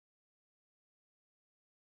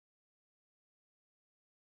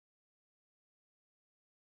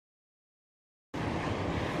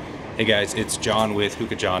Hey guys, it's John with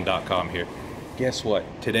HookahJohn.com here. Guess what?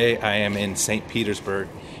 Today I am in Saint Petersburg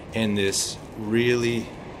in this really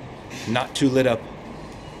not too lit up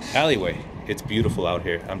alleyway. It's beautiful out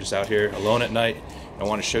here. I'm just out here alone at night. I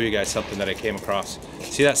want to show you guys something that I came across.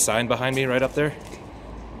 See that sign behind me right up there?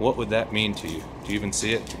 What would that mean to you? Do you even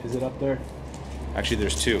see it? Is it up there? Actually,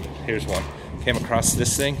 there's two. Here's one. Came across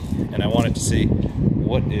this thing and I wanted to see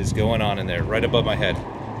what is going on in there right above my head.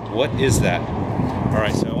 What is that?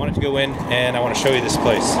 Alright, so I wanted to go in and I want to show you this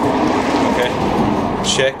place. Okay?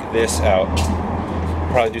 Check this out.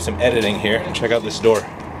 Probably do some editing here. Check out this door.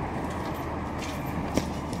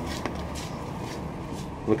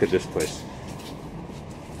 Look at this place.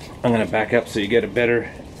 I'm going to back up so you get a better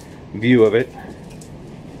view of it.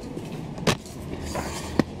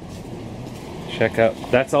 Check out,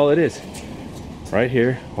 that's all it is. Right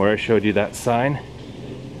here where I showed you that sign.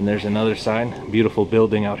 And there's another sign. Beautiful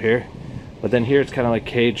building out here. But then here it's kind of like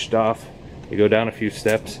caged off. You go down a few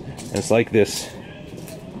steps and it's like this.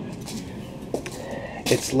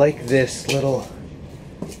 It's like this little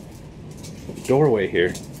doorway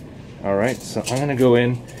here. Alright, so I'm gonna go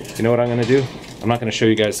in. You know what I'm gonna do? I'm not gonna show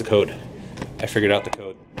you guys the code. I figured out the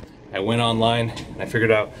code. I went online and I figured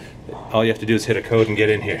out that all you have to do is hit a code and get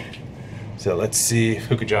in here. So let's see if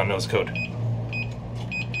HookahJohn knows code.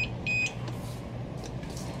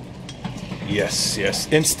 Yes, yes,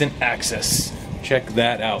 instant access. Check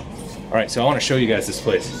that out. All right, so I want to show you guys this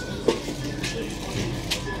place.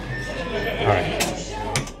 All right,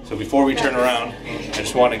 so before we turn around, I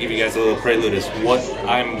just want to give you guys a little prelude as what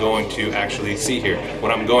I'm going to actually see here,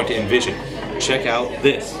 what I'm going to envision. Check out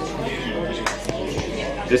this.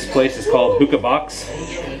 This place is called Hookah Box,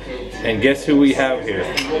 and guess who we have here?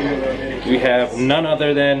 We have none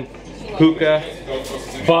other than Hookah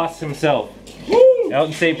Boss himself. Out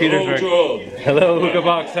in Saint Petersburg. Hello, Hookah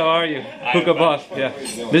Box. How are you? Hookah Boss. Yeah.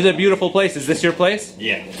 This is a beautiful place. Is this your place?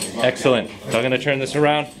 Yeah. Excellent. So I'm going to turn this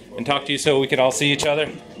around and talk to you so we can all see each other.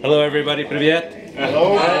 Hello, everybody. Привет.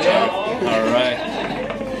 Hello. All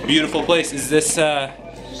right. Beautiful place. Is this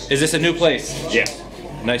a new place? Yeah.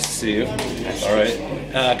 Nice to see you. All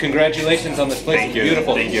right. Congratulations on this place. Thank you.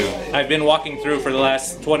 Beautiful. Thank you. I've been walking through for the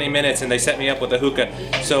last 20 minutes and they set me up with a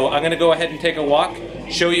hookah. So I'm going to go ahead and take a walk,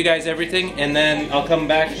 show you guys everything, and then I'll come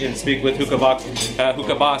back and speak with Hookah Box,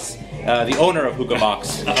 the owner of Hookah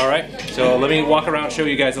Box. All right. So let me walk around, show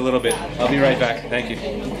you guys a little bit. I'll be right back. Thank you.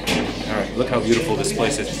 All right. Look how beautiful this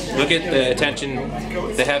place is. Look at the attention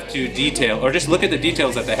they have to detail, or just look at the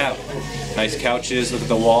details that they have. Nice couches. Look at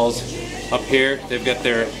the walls. Up here, they've got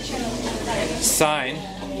their sign.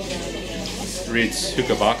 It reads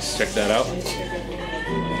Hookah Box. Check that out.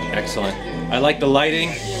 Excellent. I like the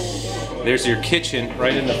lighting. There's your kitchen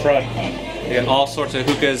right in the front. They got all sorts of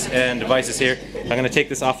hookahs and devices here. I'm going to take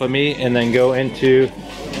this off of me and then go into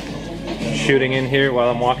shooting in here while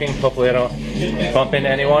I'm walking. Hopefully I don't bump into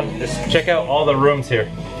anyone. Just check out all the rooms here.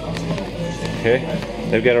 Okay.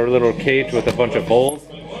 They've got a little cage with a bunch of bowls.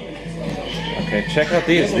 Okay, check out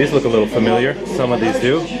these. These look a little familiar. Some of these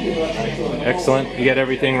do. Excellent. You get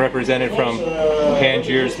everything represented from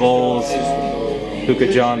Tangiers bowls,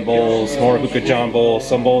 HookahJohn bowls, more HookahJohn bowls,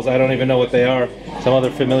 some bowls I don't even know what they are, some other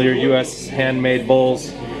familiar US handmade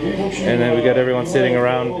bowls, and then we got everyone sitting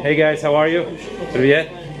around. Hey guys, how are you? Привет.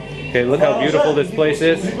 Okay, look how beautiful this place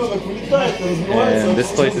is. And this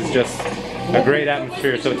place is just a great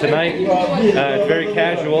atmosphere. So tonight, it's very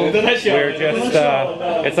casual. We're just,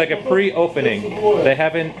 it's like a pre-opening. They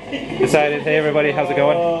haven't decided, hey everybody, how's it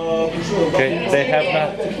going? Okay, they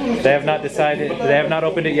have not decided, they have not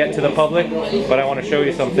opened it yet to the public, but I want to show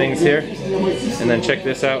you some things here. And then check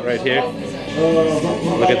this out right here.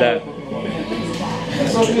 Look at that.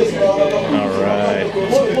 Alright.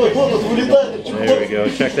 There we go.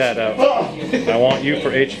 Check that out. I want you for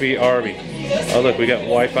HBRB. Oh look, we got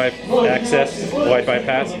Wi-Fi access, Wi-Fi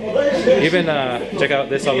pass. Even check out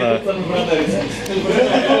this on the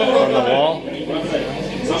wall.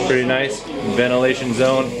 It's pretty nice. Ventilation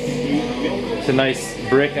zone. It's a nice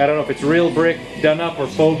brick. I don't know if it's real brick done up or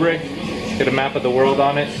faux brick. Get a map of the world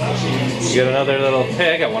on it. You get another little.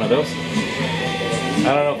 Hey, I got one of those.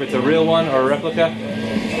 I don't know if it's a real one or a replica.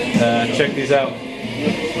 Check these out.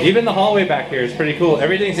 Even the hallway back here is pretty cool.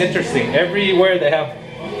 Everything's interesting. Everywhere they have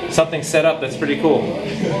something set up that's pretty cool.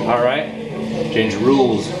 Alright. Change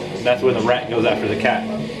rules. That's where the rat goes after the cat.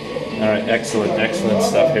 Alright, excellent, excellent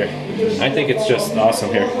stuff here. I think it's just awesome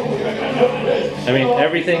here. I mean,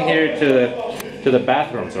 everything here to the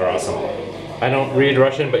bathrooms are awesome. I don't read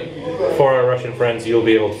Russian, but for our Russian friends, you'll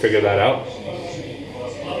be able to figure that out.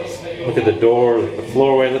 Look at the door, look at the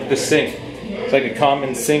floorway, look at the sink. It's like a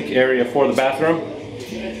common sink area for the bathroom.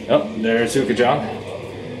 Oh, there's HookahJohn.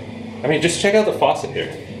 I mean, just check out the faucet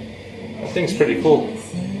here. That thing's pretty cool.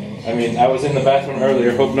 I mean, I was in the bathroom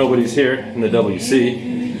earlier, hope nobody's here in the WC.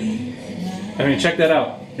 I mean, check that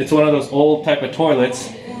out. It's one of those old type of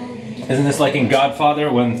toilets. Isn't this like in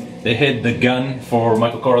Godfather when they hid the gun for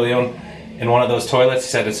Michael Corleone in one of those toilets?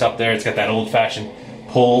 He said it's up there, it's got that old-fashioned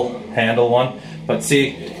pull handle one. But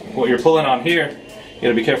see, what you're pulling on here, you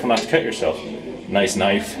gotta be careful not to cut yourself. Nice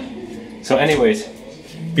knife. So anyways,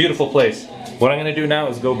 beautiful place. What I'm gonna do now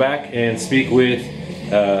is go back and speak with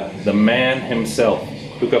the man himself,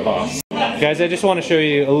 Hookah Boss. Guys, I just want to show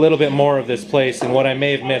you a little bit more of this place and what I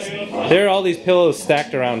may have missed. There are all these pillows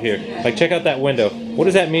stacked around here. Like, check out that window. What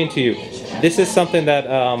does that mean to you? This is something that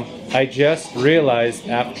I just realized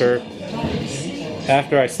after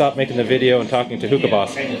I stopped making the video and talking to Hookah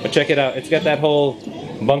Boss. But check it out. It's got that whole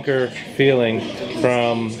bunker feeling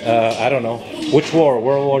from, I don't know, which war?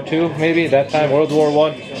 World War II, maybe? That time, World War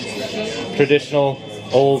I? Traditional,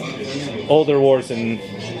 older wars in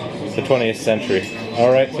the 20th century.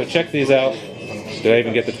 Alright, so check these out. Did I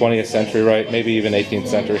even get the 20th century right? Maybe even 18th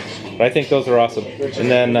century. But I think those are awesome. And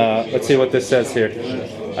then, let's see what this says here.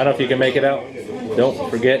 I don't know if you can make it out. Don't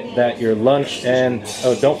forget that your lunch and...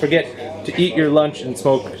 Oh, don't forget to eat your lunch and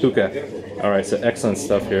smoke hookah. Alright, so excellent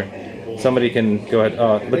stuff here. Somebody can go ahead.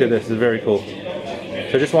 Oh, look at this. This is very cool.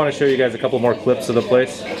 So I just want to show you guys a couple more clips of the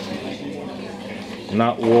place.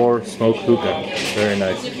 Not war, smoke hookah. Very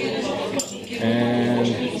nice. And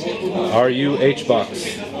RUH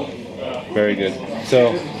box. Very good.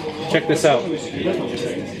 So check this out.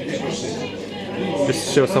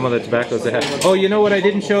 Just show some of the tobaccos they have. Oh, you know what I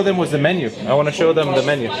didn't show them was the menu. I want to show them the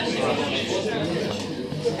menu.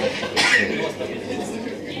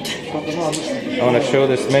 I want to show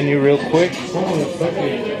this menu real quick.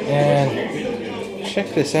 And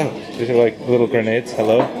check this out. These are like little grenades.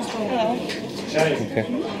 Hello. Okay.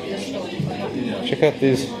 Check out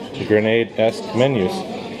these grenade-esque menus.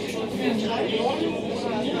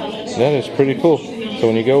 That is pretty cool. So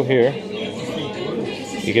when you go here,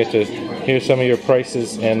 you get to hear some of your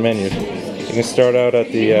prices and menus. You can start out at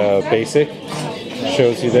the basic.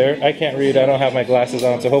 Shows you there. I can't read. I don't have my glasses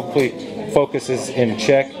on, so hopefully focus is in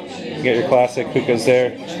check. You get your classic hookahs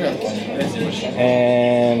there.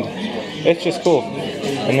 And it's just cool.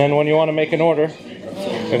 And then when you want to make an order,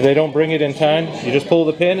 if they don't bring it in time, you just pull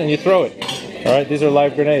the pin and you throw it. Alright, these are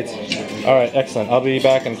live grenades. Alright, excellent. I'll be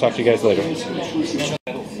back and talk to you guys later.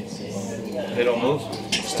 They don't move?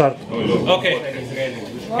 Start. Okay,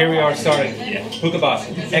 here we are starting. Hookah Boss,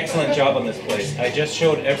 excellent job on this place. I just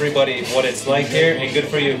showed everybody what it's like here, and good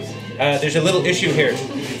for you. There's a little issue here.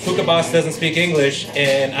 Hookah Boss doesn't speak English,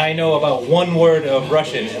 and I know about one word of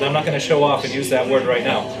Russian, and I'm not going to show off and use that word right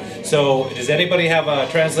now. So, does anybody have a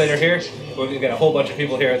translator here? We've got a whole bunch of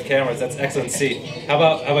people here at the cameras. That's excellent to see. How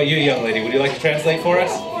about you, young lady? Would you like to translate for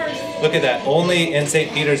us? Look at that. Only in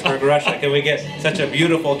Saint Petersburg, Russia can we get such a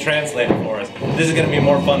beautiful translator for us. This is going to be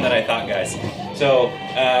more fun than I thought, guys. So,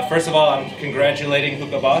 first of all, I'm congratulating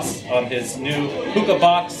Hookah Boss on his new Hookah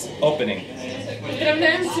Box opening.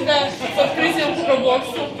 Поздравляем тебя с открытием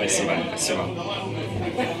Hookah-бокса. Спасибо, спасибо.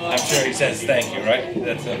 I'm sure he says thank you, right?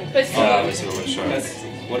 Спасибо. Спасибо большое.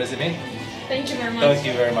 What does it mean? Thank you very much. Thank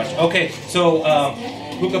you very much. Okay, so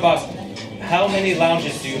Hookah Boss, how many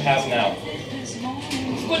lounges do you have now?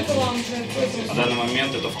 Сколько лаунжей? На данный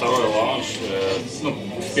момент это второй лаунж. Ну,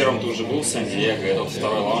 в первом ты уже был в Сан-Диего, это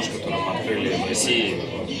второй лаунж, который мы открыли в России,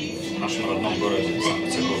 в нашем родном городе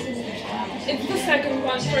Санкт-Петербург. It's the second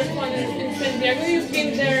one. First one is in San Diego. You've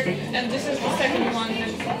been there, and this is the second one.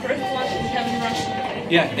 And the first one we have in Russia.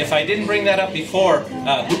 Yeah, if I didn't bring that up before,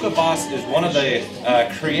 Hookah Boss is one of the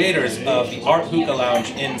creators of the Art Hookah Lounge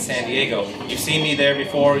in San Diego. You've seen me there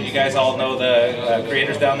before. You guys all know the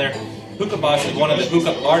creators down there. Hookah Boss is one of the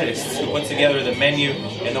hookah artists who puts together the menu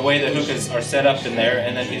and the way the hookahs are set up in there,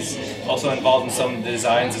 and then he's also involved in some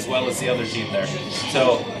designs as well as the other team there.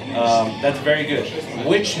 So that's very good.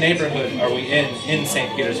 Which neighborhood are we in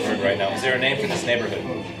Saint Petersburg right now? Is there a name for this neighborhood?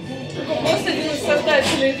 Hookah-бокс один из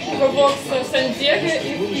создателей Hookah-бокса в Сан-Диего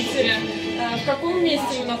и в Питере. В каком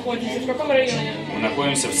месте вы находитесь? В каком районе? Мы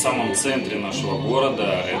находимся в самом центре нашего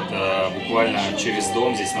города. Это буквально через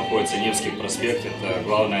дом. Здесь находится Невский проспект. Это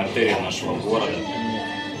главная артерия нашего города.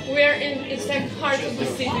 We are in exact heart of the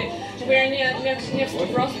city. We are near Nevsky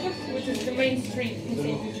Prospect, which is the main street in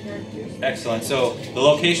St. Petersburg. Excellent. So the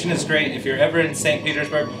location is great. If you're ever in St.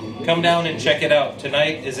 Petersburg, come down and check it out.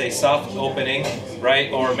 Tonight is a soft opening,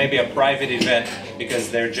 right? Or maybe a private event because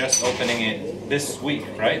they're just opening it this week,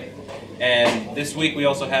 right? And this week we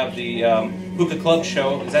also have the Hookah Club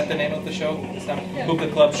show. Is that the name of the show? Yeah. Hookah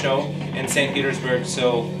Club show in St. Petersburg.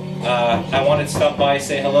 So I wanted to stop by,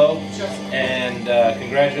 say hello, and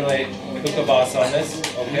congratulate Hookah Boss on this,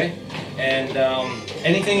 okay? And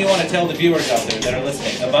anything you want to tell the viewers out there that are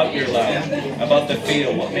listening about your lounge, about the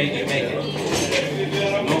feel, what made you make it?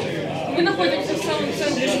 Мы находимся в самом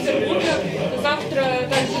центре Петербурга. Завтра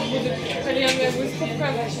также будет кальянная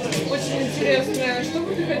выставка, очень интересная. Что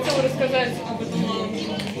бы ты хотел рассказать об этом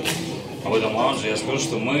лаунже? Об этом лаунже я скажу,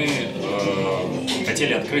 что мы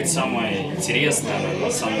хотели открыть самое интересное,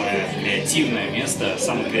 наверное, самое креативное место,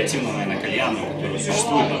 самое креативное, наверное, кальянное, которое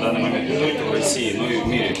существует на данный момент не только в России, но и в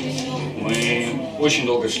мире. Мы очень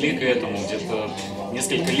долго шли к этому, где-то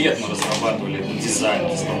несколько лет мы разрабатывали дизайн,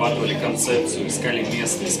 разрабатывали концепцию, искали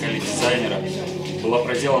место, искали дизайнера. Была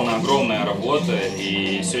проделана огромная работа,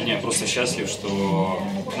 и сегодня я просто счастлив, что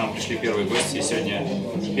к нам пришли первые гости, и сегодня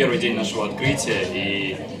первый день нашего открытия,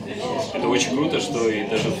 и это очень круто, что и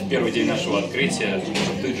даже в первый день нашего открытия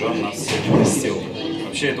ты, Джон, нас сегодня посетил.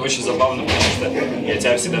 Вообще это очень забавно, потому что я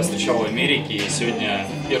тебя всегда встречал в Америке, и сегодня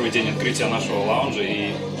первый день открытия нашего лаунжа,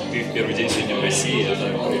 и ты в первый день сегодня в России, это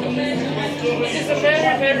круто. It's a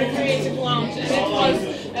very, very creative lounge, and it was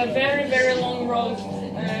a very, very long road.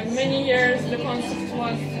 Many years the concept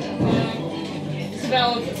was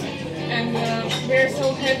developed, and we're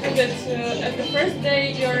so happy that at the first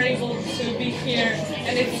day you're able to be here,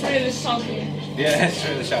 and it's really shocking. Yeah, it's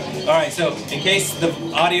really shocking. All right, so in case the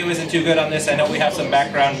audio isn't too good on this, I know we have some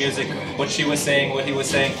background music, what she was saying, what he was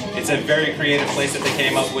saying. It's a very creative place that they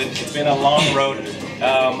came up with. It's been a long road.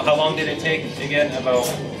 How long did it take, again, about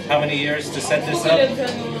how many years to set this up?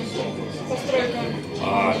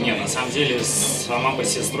 Не, на самом деле, сама по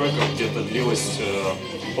себе стройка где-то длилась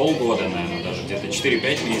полгода, наверное, даже где-то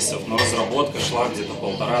 4-5 месяцев, но разработка шла где-то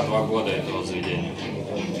 1,5-2 года этого заведения.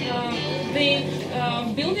 The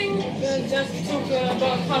building just took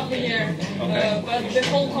about half a year, but the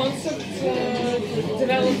whole concept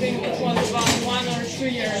developing it was about 1 or 2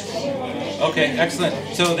 years. Okay, excellent.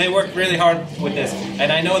 So they worked really hard with this,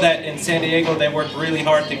 and I know that in San Diego they worked really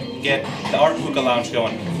hard to get the Art Hookah Lounge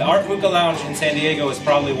going. The Art Hookah Lounge in San Diego is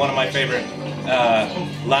probably one of my favorite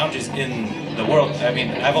lounges in the world. I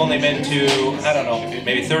mean, I've only been to, I don't know,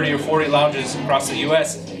 maybe 30 or 40 lounges across the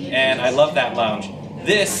US, and I love that lounge.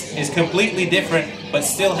 This is completely different, but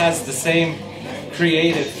still has the same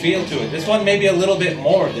creative feel to it. This one maybe a little bit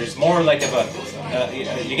more. There's more like of a,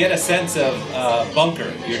 you get a sense of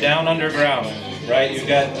bunker. You're down underground, right? You've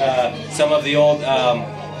got some of the old,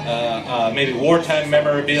 maybe wartime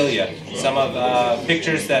memorabilia, some of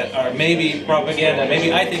pictures that are maybe propaganda.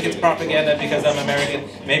 Maybe I think it's propaganda because I'm American.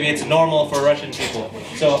 Maybe it's normal for Russian people.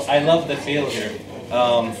 So I love the feel here.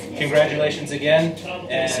 Congratulations again,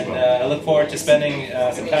 and I look forward to spending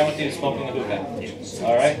some time with you smoking a hookah.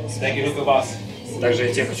 All right, thank you, Hookah Boss. Также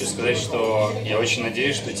я тебе хочу сказать, что я очень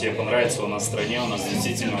надеюсь, что тебе понравится у нас в стране. У нас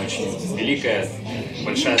действительно очень великая,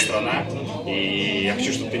 большая страна. И я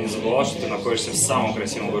хочу, чтобы ты не забывал, что ты находишься в самом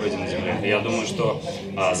красивом городе на Земле. И я думаю, что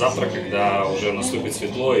завтра, когда уже наступит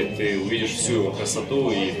светло, и ты увидишь всю его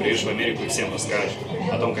красоту, и приедешь в Америку и всем расскажешь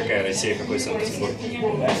о том, какая Россия, какой Санкт-Петербург.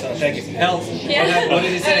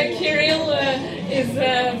 Kirill is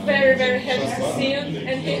very, very happy to see you,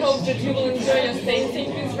 and he hopes that you will enjoy your stay in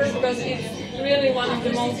Saint Petersburg because it's really one of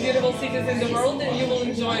the most beautiful cities in the world, and you will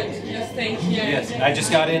enjoy your stay here. Yes, I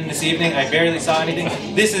just got in this evening. I barely saw anything.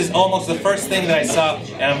 This is almost the first thing that I saw,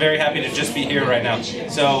 and I'm very happy to just be here right now.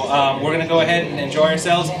 So we're going to go ahead and enjoy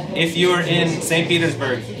ourselves. If you're in Saint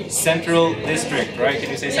Petersburg, Central District, right? Can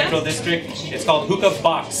you say Central District? It's called Hookah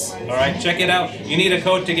Box. All right, check it out. You need a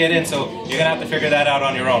code to get in, so you're going to have to figure that out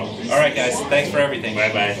on your own. All right, guys, thanks for everything.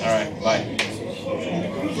 Bye-bye. All right, bye.